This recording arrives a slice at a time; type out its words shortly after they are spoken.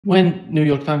When New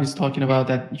York Times is talking about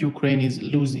that Ukraine is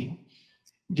losing,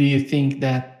 do you think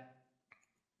that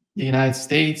the United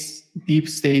States, deep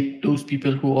state, those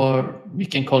people who are, we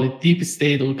can call it deep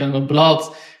state or kind of blocs,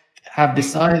 have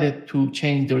decided to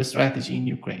change their strategy in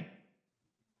Ukraine?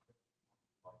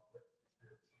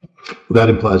 Well, that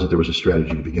implies that there was a strategy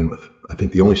to begin with. I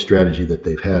think the only strategy that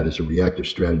they've had is a reactive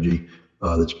strategy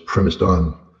that's premised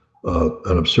on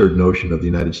an absurd notion of the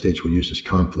United States will use this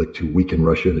conflict to weaken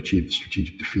Russia and achieve the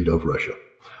strategic defeat of Russia.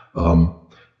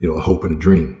 A hope and a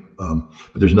dream.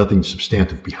 But there's nothing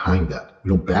substantive behind that. We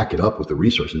don't back it up with the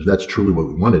resources. If that's truly what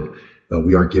we wanted,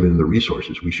 we aren't giving them the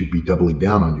resources. We should be doubling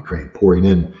down on Ukraine, pouring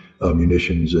in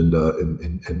munitions and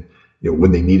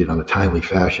when they need it on a timely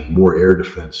fashion, more air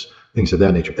defense, things of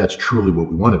that nature. That's truly what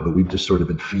we wanted, but we've just sort of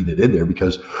been feeding it in there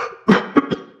because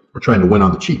we're trying to win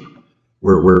on the cheap.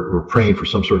 We're praying for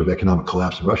some sort of economic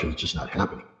collapse in Russia. It's just not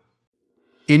happening.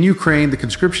 In Ukraine, the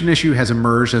conscription issue has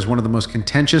emerged as one of the most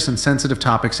contentious and sensitive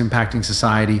topics impacting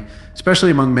society, especially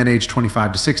among men aged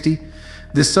 25 to 60.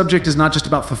 This subject is not just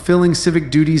about fulfilling civic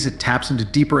duties, it taps into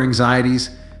deeper anxieties,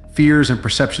 fears, and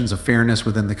perceptions of fairness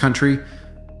within the country.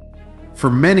 For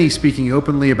many, speaking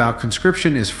openly about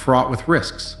conscription is fraught with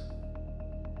risks.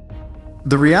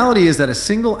 The reality is that a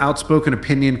single outspoken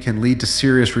opinion can lead to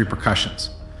serious repercussions,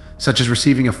 such as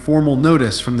receiving a formal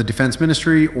notice from the Defense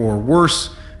Ministry, or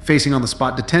worse, facing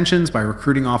on-the-spot detentions by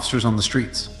recruiting officers on the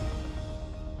streets.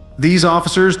 These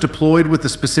officers, deployed with the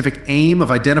specific aim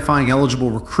of identifying eligible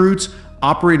recruits,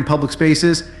 operate in public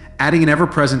spaces, adding an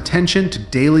ever-present tension to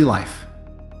daily life.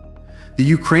 The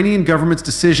Ukrainian government's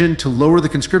decision to lower the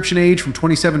conscription age from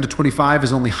 27 to 25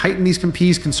 has only heightened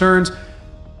these concerns.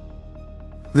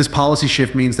 This policy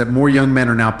shift means that more young men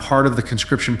are now part of the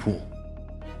conscription pool,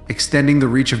 extending the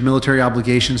reach of military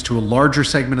obligations to a larger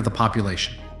segment of the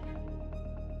population.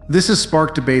 This has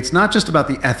sparked debates not just about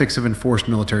the ethics of enforced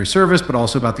military service, but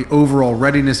also about the overall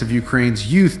readiness of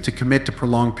Ukraine's youth to commit to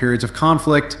prolonged periods of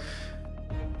conflict.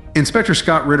 Inspector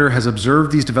Scott Ritter has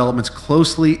observed these developments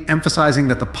closely, emphasizing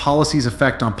that the policy's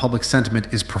effect on public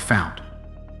sentiment is profound.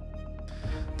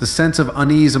 The sense of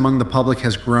unease among the public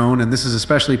has grown, and this is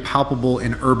especially palpable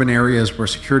in urban areas where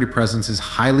security presence is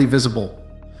highly visible.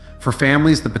 For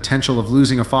families, the potential of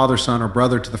losing a father, son, or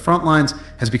brother to the front lines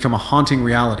has become a haunting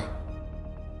reality.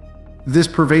 This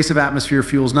pervasive atmosphere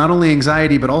fuels not only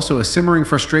anxiety, but also a simmering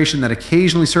frustration that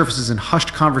occasionally surfaces in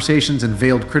hushed conversations and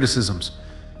veiled criticisms.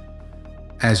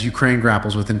 As Ukraine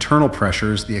grapples with internal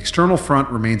pressures, the external front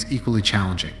remains equally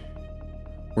challenging,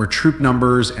 where troop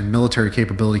numbers and military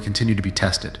capability continue to be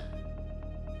tested.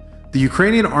 The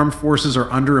Ukrainian armed forces are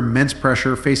under immense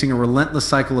pressure, facing a relentless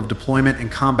cycle of deployment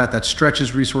and combat that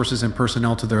stretches resources and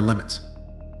personnel to their limits.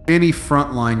 Many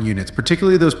frontline units,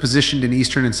 particularly those positioned in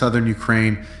eastern and southern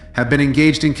Ukraine, have been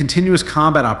engaged in continuous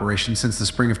combat operations since the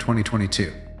spring of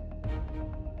 2022.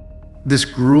 This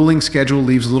grueling schedule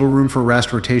leaves little room for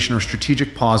rest, rotation, or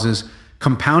strategic pauses,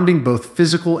 compounding both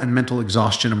physical and mental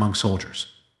exhaustion among soldiers.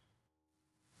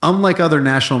 Unlike other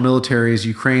national militaries,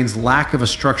 Ukraine's lack of a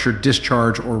structured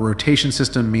discharge or rotation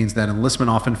system means that enlistment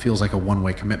often feels like a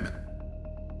one-way commitment.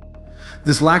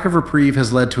 This lack of reprieve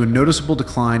has led to a noticeable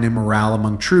decline in morale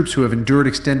among troops who have endured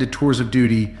extended tours of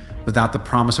duty without the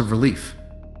promise of relief.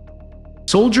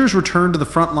 Soldiers return to the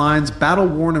front lines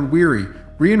battle-worn and weary,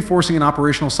 reinforcing an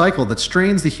operational cycle that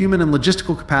strains the human and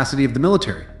logistical capacity of the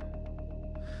military.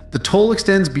 The toll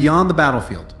extends beyond the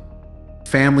battlefield.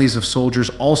 Families of soldiers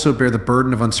also bear the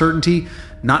burden of uncertainty,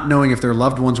 not knowing if their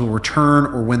loved ones will return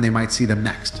or when they might see them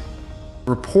next.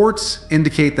 Reports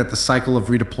indicate that the cycle of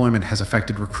redeployment has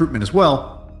affected recruitment as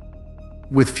well,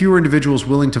 with fewer individuals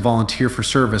willing to volunteer for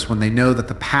service when they know that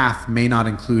the path may not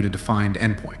include a defined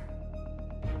endpoint.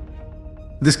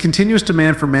 This continuous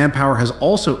demand for manpower has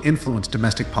also influenced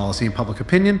domestic policy and public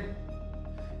opinion.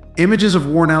 Images of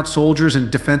worn-out soldiers in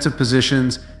defensive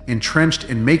positions, entrenched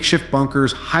in makeshift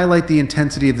bunkers, highlight the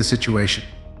intensity of the situation.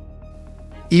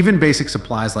 Even basic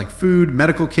supplies like food,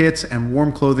 medical kits, and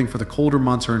warm clothing for the colder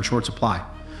months are in short supply.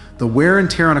 The wear and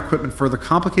tear on equipment further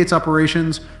complicates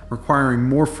operations, requiring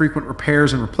more frequent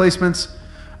repairs and replacements.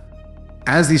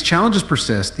 As these challenges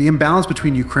persist, the imbalance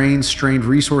between Ukraine's strained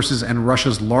resources and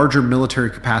Russia's larger military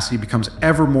capacity becomes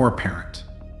ever more apparent.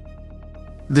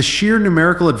 The sheer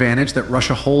numerical advantage that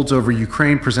Russia holds over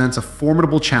Ukraine presents a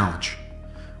formidable challenge.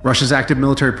 Russia's active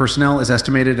military personnel is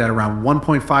estimated at around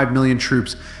 1.5 million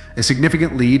troops, a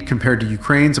significant lead compared to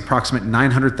Ukraine's approximate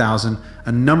 900,000,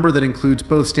 a number that includes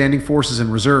both standing forces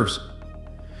and reserves.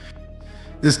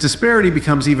 This disparity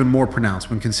becomes even more pronounced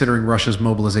when considering Russia's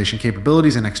mobilization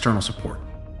capabilities and external support.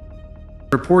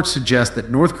 Reports suggest that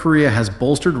North Korea has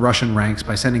bolstered Russian ranks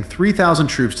by sending 3,000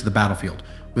 troops to the battlefield,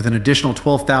 with an additional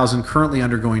 12,000 currently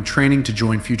undergoing training to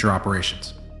join future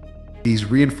operations. These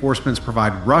reinforcements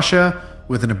provide Russia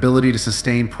with an ability to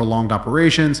sustain prolonged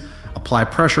operations, apply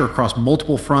pressure across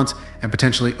multiple fronts, and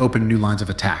potentially open new lines of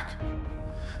attack.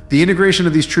 The integration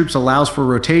of these troops allows for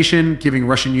rotation, giving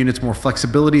Russian units more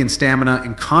flexibility and stamina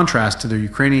in contrast to their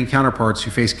Ukrainian counterparts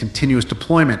who face continuous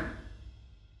deployment.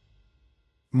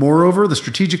 Moreover, the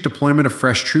strategic deployment of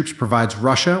fresh troops provides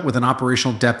Russia with an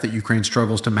operational depth that Ukraine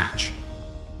struggles to match.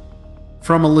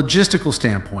 From a logistical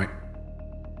standpoint,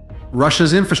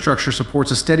 Russia's infrastructure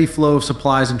supports a steady flow of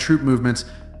supplies and troop movements,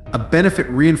 a benefit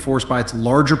reinforced by its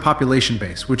larger population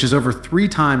base, which is over 3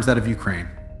 times that of Ukraine.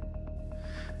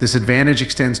 This advantage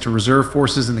extends to reserve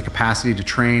forces and the capacity to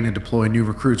train and deploy new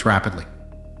recruits rapidly.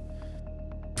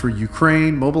 For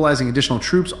Ukraine, mobilizing additional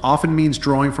troops often means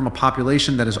drawing from a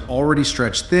population that is already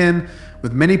stretched thin,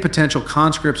 with many potential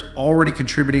conscripts already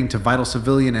contributing to vital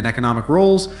civilian and economic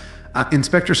roles.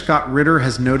 Inspector Scott Ritter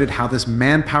has noted how this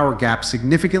manpower gap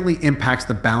significantly impacts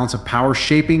the balance of power,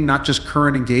 shaping not just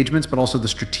current engagements, but also the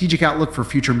strategic outlook for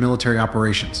future military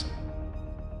operations.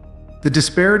 The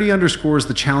disparity underscores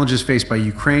the challenges faced by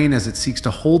Ukraine as it seeks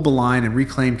to hold the line and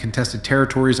reclaim contested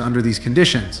territories under these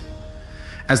conditions.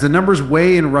 As the numbers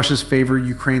weigh in Russia's favor,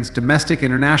 Ukraine's domestic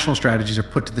and international strategies are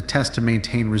put to the test to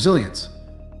maintain resilience.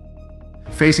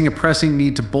 Facing a pressing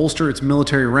need to bolster its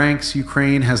military ranks,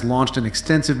 Ukraine has launched an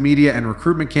extensive media and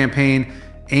recruitment campaign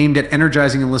aimed at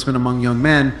energizing enlistment among young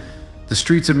men. The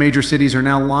streets of major cities are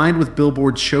now lined with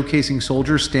billboards showcasing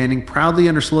soldiers standing proudly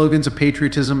under slogans of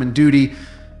patriotism and duty,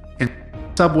 and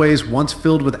subways, once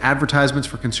filled with advertisements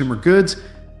for consumer goods,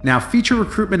 now feature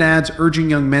recruitment ads urging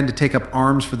young men to take up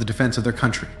arms for the defense of their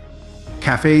country.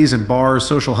 Cafes and bars,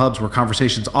 social hubs where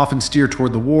conversations often steer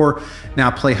toward the war, now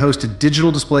play host to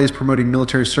digital displays promoting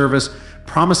military service,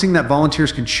 promising that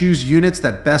volunteers can choose units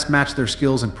that best match their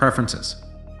skills and preferences.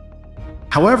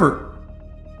 However,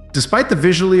 despite the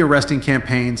visually arresting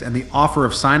campaigns and the offer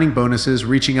of signing bonuses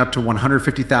reaching up to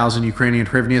 150,000 Ukrainian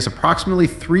hryvnias, approximately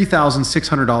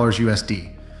 $3,600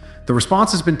 USD, the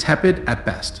response has been tepid at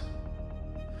best.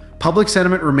 Public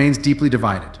sentiment remains deeply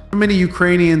divided. Many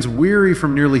Ukrainians, weary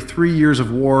from nearly 3 years of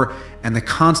war and the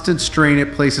constant strain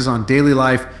it places on daily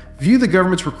life, view the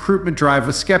government's recruitment drive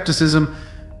with skepticism.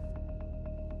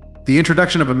 The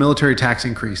introduction of a military tax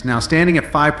increase, now standing at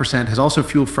 5%, has also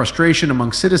fueled frustration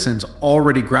among citizens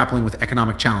already grappling with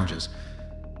economic challenges.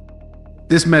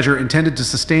 This measure, intended to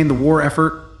sustain the war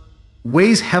effort,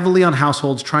 weighs heavily on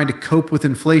households trying to cope with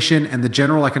inflation and the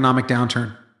general economic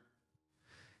downturn.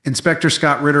 Inspector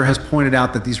Scott Ritter has pointed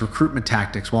out that these recruitment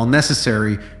tactics, while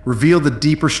necessary, reveal the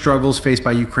deeper struggles faced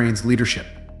by Ukraine's leadership.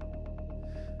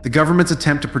 The government's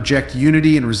attempt to project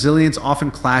unity and resilience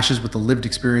often clashes with the lived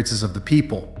experiences of the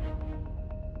people.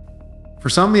 For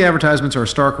some, the advertisements are a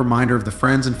stark reminder of the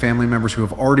friends and family members who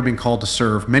have already been called to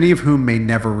serve, many of whom may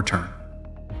never return.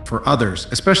 For others,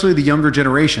 especially the younger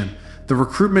generation, the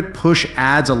recruitment push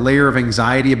adds a layer of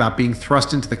anxiety about being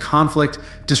thrust into the conflict,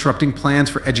 disrupting plans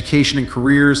for education and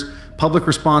careers. Public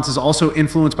response is also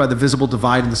influenced by the visible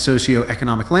divide in the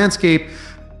socio-economic landscape.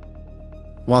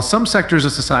 While some sectors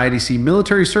of society see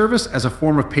military service as a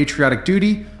form of patriotic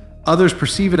duty, others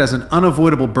perceive it as an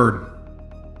unavoidable burden.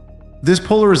 This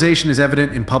polarization is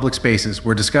evident in public spaces,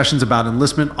 where discussions about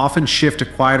enlistment often shift to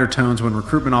quieter tones when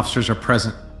recruitment officers are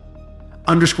present,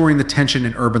 underscoring the tension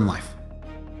in urban life.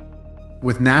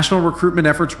 With national recruitment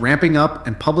efforts ramping up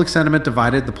and public sentiment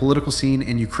divided, the political scene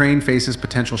in Ukraine faces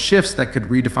potential shifts that could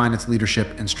redefine its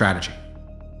leadership and strategy.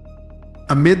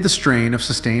 Amid the strain of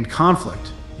sustained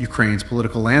conflict, Ukraine's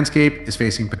political landscape is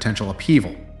facing potential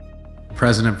upheaval.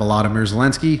 President Volodymyr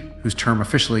Zelensky, whose term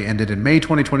officially ended in May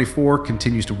 2024,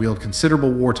 continues to wield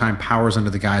considerable wartime powers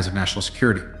under the guise of national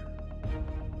security.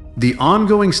 The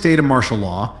ongoing state of martial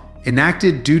law,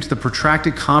 enacted due to the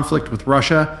protracted conflict with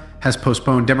Russia, has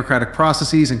postponed democratic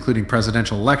processes, including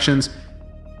presidential elections.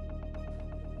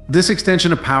 This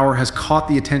extension of power has caught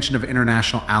the attention of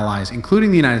international allies, including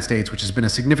the United States, which has been a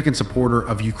significant supporter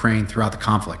of Ukraine throughout the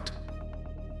conflict.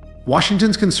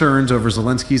 Washington's concerns over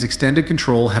Zelensky's extended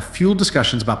control have fueled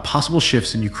discussions about possible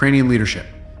shifts in Ukrainian leadership.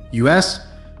 U.S.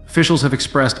 officials have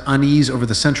expressed unease over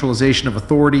the centralization of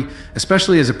authority,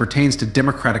 especially as it pertains to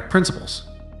democratic principles.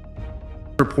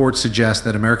 Reports suggest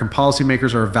that American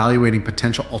policymakers are evaluating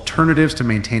potential alternatives to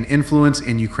maintain influence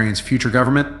in Ukraine's future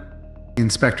government.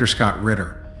 Inspector Scott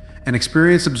Ritter, an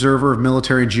experienced observer of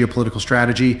military and geopolitical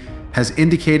strategy, has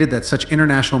indicated that such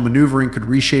international maneuvering could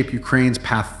reshape Ukraine's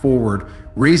path forward,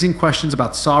 raising questions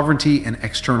about sovereignty and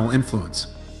external influence.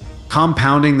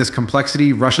 Compounding this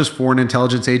complexity, Russia's Foreign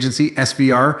Intelligence Agency,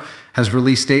 SVR, has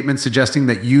released statements suggesting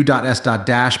that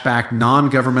U.S.-backed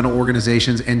non-governmental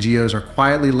organizations, NGOs, are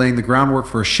quietly laying the groundwork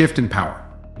for a shift in power.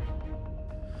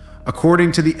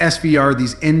 According to the SVR,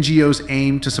 these NGOs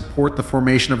aim to support the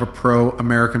formation of a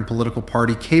pro-American political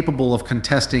party capable of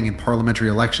contesting in parliamentary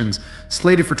elections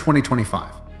slated for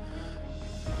 2025.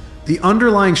 The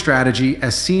underlying strategy,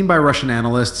 as seen by Russian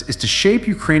analysts, is to shape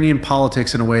Ukrainian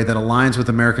politics in a way that aligns with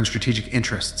American strategic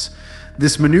interests.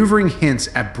 This maneuvering hints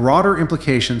at broader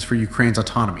implications for Ukraine's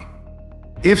autonomy.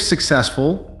 If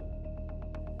successful,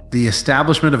 the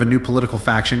establishment of a new political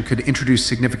faction could introduce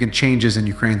significant changes in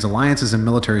Ukraine's alliances and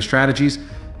military strategies,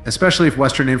 especially if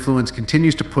Western influence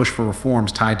continues to push for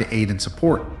reforms tied to aid and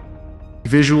support.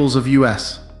 Visuals of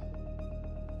U.S.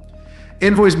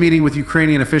 Envoys meeting with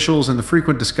Ukrainian officials and the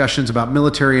frequent discussions about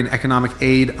military and economic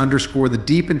aid underscore the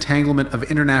deep entanglement of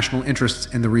international interests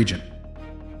in the region.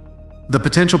 The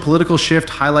potential political shift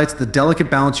highlights the delicate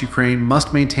balance Ukraine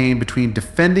must maintain between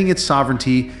defending its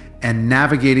sovereignty and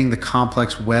navigating the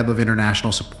complex web of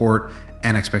international support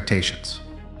and expectations.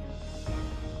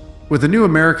 With the new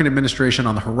American administration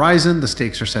on the horizon, the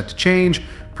stakes are set to change.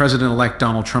 President-elect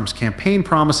Donald Trump's campaign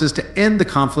promises to end the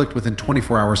conflict within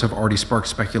 24 hours have already sparked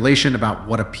speculation about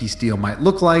what a peace deal might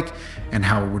look like and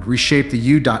how it would reshape the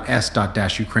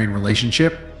U.S.-Ukraine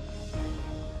relationship.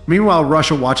 Meanwhile,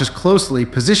 Russia watches closely,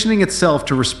 positioning itself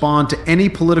to respond to any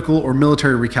political or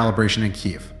military recalibration in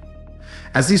Kyiv.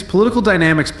 As these political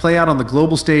dynamics play out on the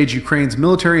global stage, Ukraine's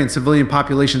military and civilian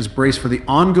populations brace for the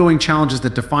ongoing challenges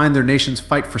that define their nation's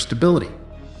fight for stability.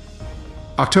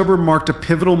 October marked a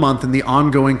pivotal month in the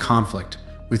ongoing conflict,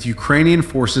 with Ukrainian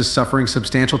forces suffering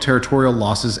substantial territorial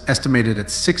losses estimated at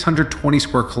 620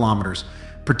 square kilometers,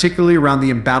 particularly around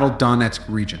the embattled Donetsk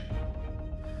region.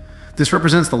 This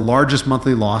represents the largest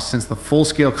monthly loss since the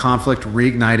full-scale conflict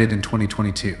reignited in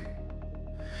 2022.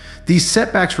 These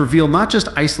setbacks reveal not just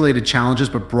isolated challenges,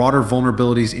 but broader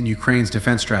vulnerabilities in Ukraine's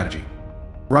defense strategy.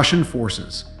 Russian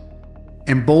forces,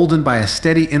 emboldened by a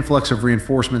steady influx of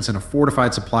reinforcements and a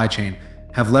fortified supply chain,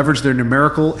 have leveraged their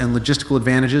numerical and logistical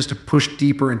advantages to push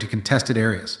deeper into contested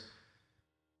areas.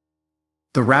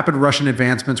 The rapid Russian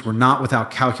advancements were not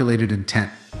without calculated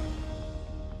intent.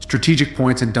 Strategic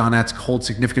points in Donetsk hold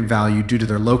significant value due to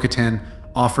their locaten,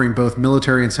 offering both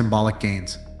military and symbolic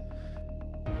gains.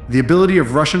 The ability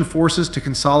of Russian forces to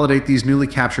consolidate these newly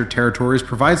captured territories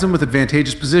provides them with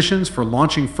advantageous positions for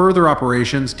launching further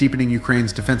operations, deepening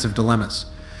Ukraine's defensive dilemmas.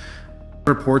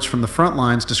 Reports from the front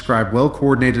lines describe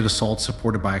well-coordinated assaults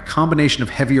supported by a combination of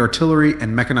heavy artillery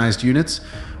and mechanized units,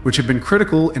 which have been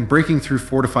critical in breaking through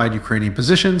fortified Ukrainian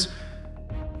positions.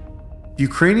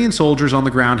 Ukrainian soldiers on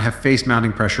the ground have faced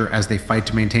mounting pressure as they fight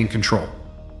to maintain control.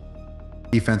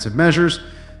 Defensive measures,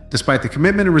 despite the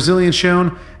commitment and resilience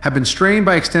shown, have been strained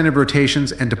by extended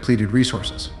rotations and depleted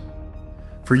resources.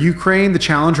 For Ukraine, the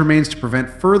challenge remains to prevent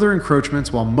further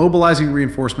encroachments while mobilizing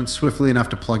reinforcements swiftly enough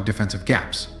to plug defensive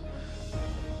gaps.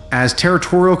 As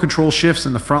territorial control shifts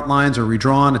and the front lines are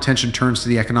redrawn, attention turns to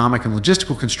the economic and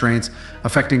logistical constraints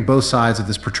affecting both sides of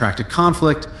this protracted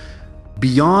conflict.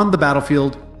 Beyond the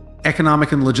battlefield,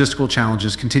 economic and logistical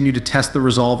challenges continue to test the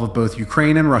resolve of both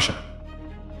Ukraine and Russia.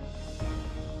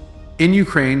 In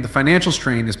Ukraine, the financial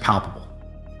strain is palpable.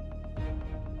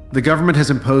 The government has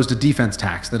imposed a defense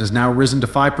tax that has now risen to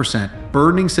 5%,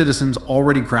 burdening citizens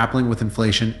already grappling with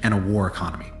inflation and a war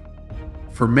economy.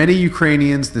 For many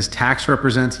Ukrainians, this tax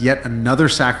represents yet another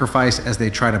sacrifice as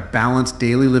they try to balance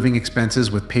daily living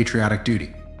expenses with patriotic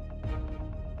duty.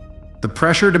 The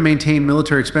pressure to maintain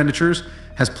military expenditures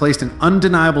has placed an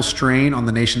undeniable strain on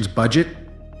the nation's budget,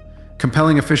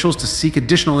 compelling officials to seek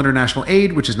additional international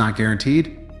aid, which is not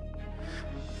guaranteed.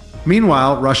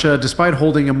 Meanwhile, Russia, despite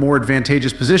holding a more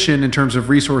advantageous position in terms of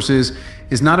resources,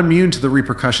 is not immune to the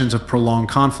repercussions of prolonged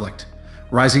conflict.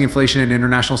 Rising inflation and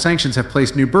international sanctions have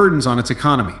placed new burdens on its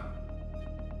economy.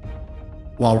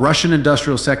 While Russian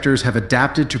industrial sectors have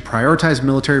adapted to prioritize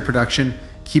military production,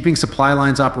 keeping supply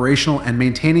lines operational and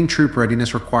maintaining troop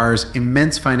readiness requires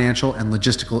immense financial and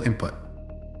logistical input.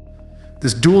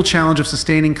 This dual challenge of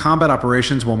sustaining combat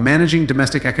operations while managing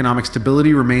domestic economic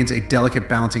stability remains a delicate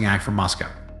balancing act for Moscow.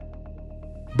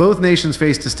 Both nations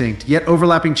face distinct, yet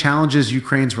overlapping challenges: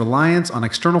 Ukraine's reliance on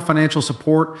external financial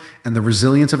support and the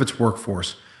resilience of its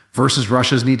workforce, versus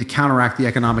Russia's need to counteract the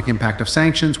economic impact of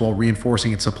sanctions while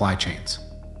reinforcing its supply chains.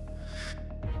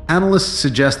 Analysts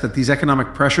suggest that these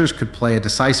economic pressures could play a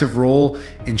decisive role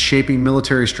in shaping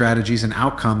military strategies and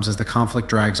outcomes as the conflict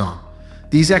drags on.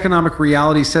 These economic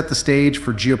realities set the stage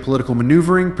for geopolitical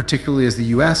maneuvering, particularly as the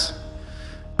U.S.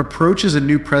 approaches a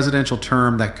new presidential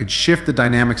term that could shift the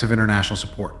dynamics of international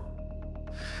support.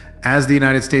 As the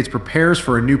United States prepares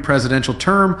for a new presidential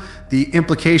term, the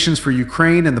implications for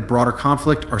Ukraine and the broader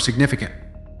conflict are significant.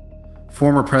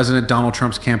 Former President Donald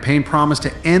Trump's campaign promise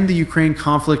to end the Ukraine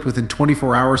conflict within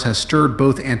 24 hours has stirred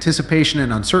both anticipation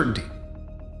and uncertainty.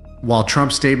 While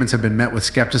Trump's statements have been met with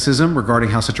skepticism regarding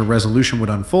how such a resolution would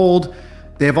unfold,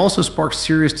 they have also sparked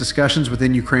serious discussions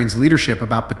within Ukraine's leadership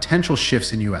about potential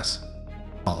shifts in U.S.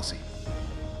 policy.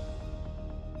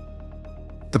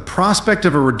 The prospect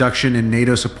of a reduction in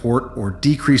NATO support or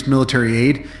decreased military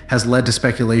aid has led to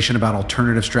speculation about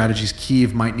alternative strategies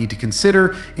Kyiv might need to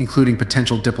consider, including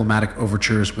potential diplomatic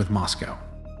overtures with Moscow.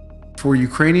 For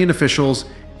Ukrainian officials,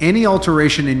 any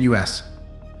alteration in U.S.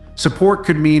 support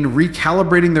could mean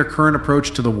recalibrating their current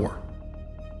approach to the war.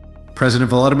 President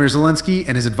Volodymyr Zelensky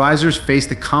and his advisors face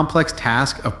the complex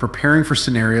task of preparing for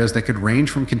scenarios that could range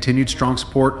from continued strong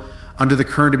support under the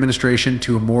current administration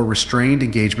to a more restrained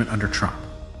engagement under Trump.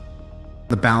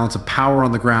 The balance of power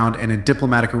on the ground and in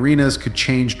diplomatic arenas could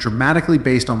change dramatically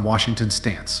based on Washington's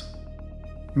stance.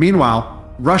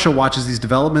 Meanwhile, Russia watches these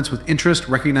developments with interest,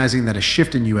 recognizing that a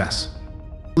shift in U.S.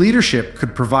 leadership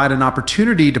could provide an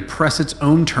opportunity to press its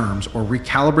own terms or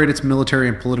recalibrate its military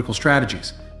and political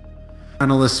strategies.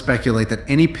 Analysts speculate that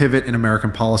any pivot in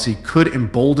American policy could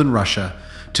embolden Russia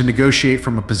to negotiate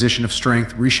from a position of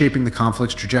strength, reshaping the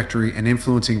conflict's trajectory and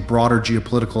influencing broader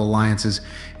geopolitical alliances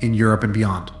in Europe and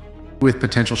beyond. With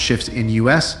potential shifts in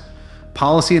U.S.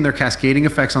 policy and their cascading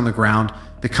effects on the ground,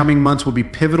 the coming months will be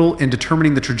pivotal in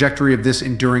determining the trajectory of this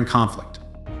enduring conflict.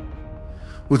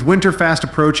 With winter fast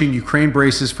approaching, Ukraine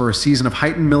braces for a season of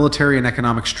heightened military and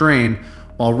economic strain,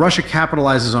 while Russia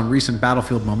capitalizes on recent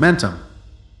battlefield momentum.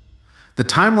 The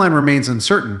timeline remains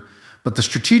uncertain, but the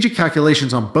strategic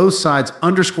calculations on both sides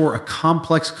underscore a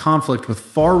complex conflict with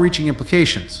far-reaching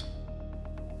implications.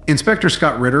 Inspector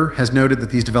Scott Ritter has noted that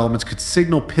these developments could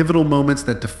signal pivotal moments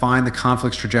that define the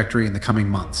conflict's trajectory in the coming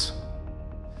months.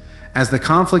 As the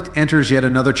conflict enters yet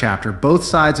another chapter, both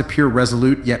sides appear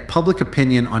resolute, yet public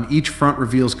opinion on each front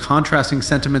reveals contrasting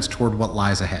sentiments toward what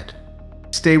lies ahead.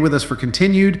 Stay with us for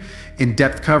continued,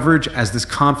 in-depth coverage as this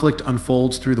conflict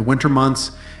unfolds through the winter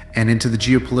months and into the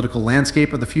geopolitical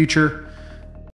landscape of the future.